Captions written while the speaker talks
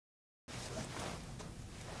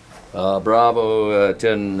Bravo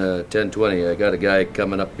 1020. I got a guy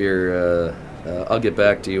coming up here. I'll get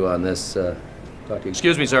back to you on this. Talk to you.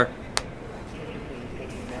 Excuse me, sir.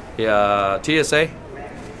 Yeah, TSA?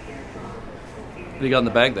 What do you got in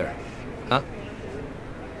the bag there? Huh?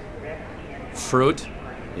 Fruit?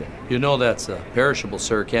 Yeah. You know that's perishable,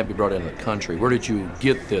 sir. Can't be brought into the country. Where did you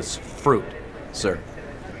get this fruit, sir?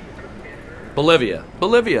 Bolivia.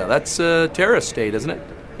 Bolivia. That's a terrorist state, isn't it?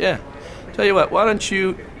 Yeah. Tell you what, why don't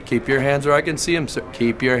you keep your hands where I can see them, sir?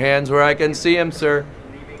 Keep your hands where I can see them, sir.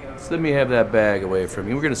 Just let me have that bag away from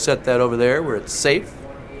you. We're going to set that over there where it's safe.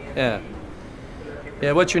 Yeah.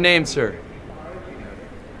 Yeah, what's your name, sir?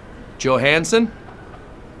 Johnston?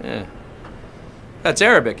 Yeah. That's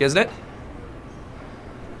Arabic, isn't it?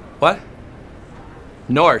 What?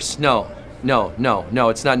 Norse. No,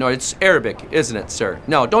 it's not Norse. It's Arabic, isn't it, sir?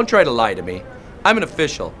 No, don't try to lie to me. I'm an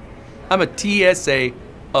official. I'm a TSA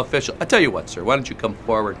official. I tell you what, sir, why don't you come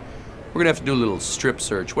forward? We're going to have to do a little strip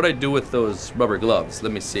search. What do I do with those rubber gloves?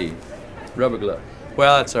 Let me see. Rubber glove.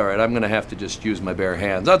 Well, that's all right. I'm going to have to just use my bare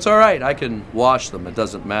hands. That's all right. I can wash them. It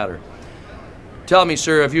doesn't matter. Tell me,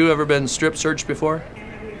 sir, have you ever been strip searched before?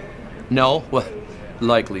 No? Well,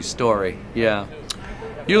 likely story. Yeah.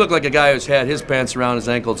 You look like a guy who's had his pants around his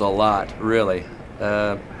ankles a lot, really.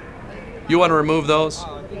 You want to remove those?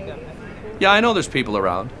 Yeah, I know there's people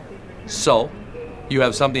around. So? You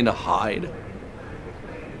have something to hide?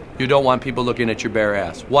 You don't want people looking at your bare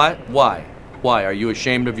ass. What? Why? Why? Are you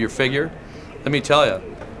ashamed of your figure? Let me tell you,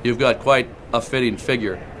 you've got quite a fitting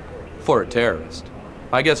figure for a terrorist.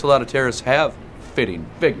 I guess a lot of terrorists have fitting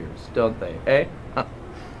figures, don't they, eh?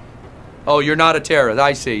 Oh, you're not a terrorist.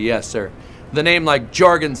 I see, yes, sir. The name like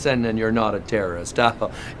Jorgensen and you're not a terrorist.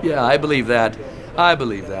 Yeah, I believe that. I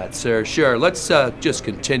believe that, sir. Sure, let's just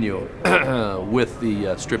continue with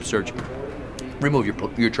the strip search. Remove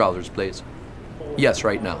your trousers, please. Yes,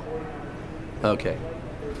 right now. Okay.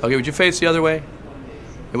 Okay, would you face the other way?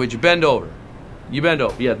 And would you bend over? You bend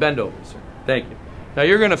over. Yeah, bend over, sir. Thank you. Now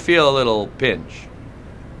you're going to feel a little pinch.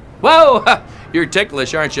 Whoa! You're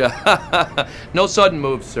ticklish, aren't you? No sudden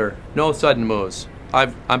moves, sir. No sudden moves.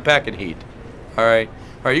 I'm packing heat. All right.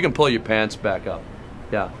 All right, you can pull your pants back up.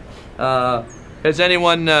 Yeah. Has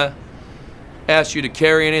anyone asked you to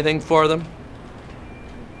carry anything for them?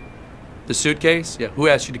 The suitcase? Yeah. Who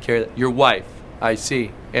asked you to carry that? Your wife. I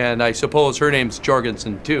see. And I suppose her name's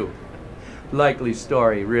Jorgensen, too. Likely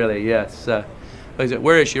story, really, yes.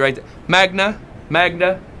 Where is she? Right there. Magna?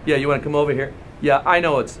 Magna? Yeah, you want to come over here? Yeah, I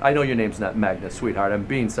know your name's not Magna, sweetheart. I'm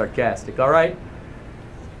being sarcastic, all right?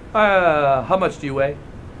 How much do you weigh?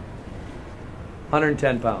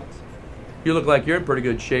 110 pounds. You look like you're in pretty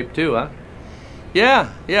good shape, too, huh? Yeah,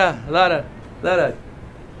 a lot of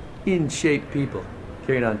in-shape people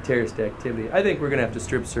carrying on terrorist activity. I think we're going to have to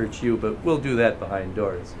strip search you, but we'll do that behind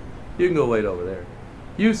doors. You can go wait over there.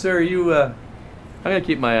 You, sir, I'm going to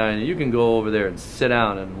keep my eye on you. You can go over there and sit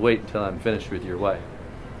down and wait until I'm finished with your wife.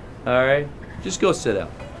 All right? Just go sit down.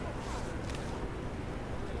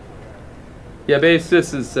 Yeah, base,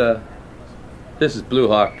 this is Blue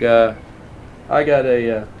Hawk. I got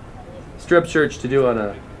a strip search to do on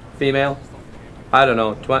a female. I don't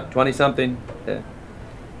know, 20-something.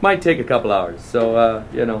 Might take a couple hours. So,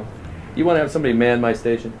 you know, you want to have somebody man my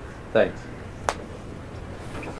station? Thanks.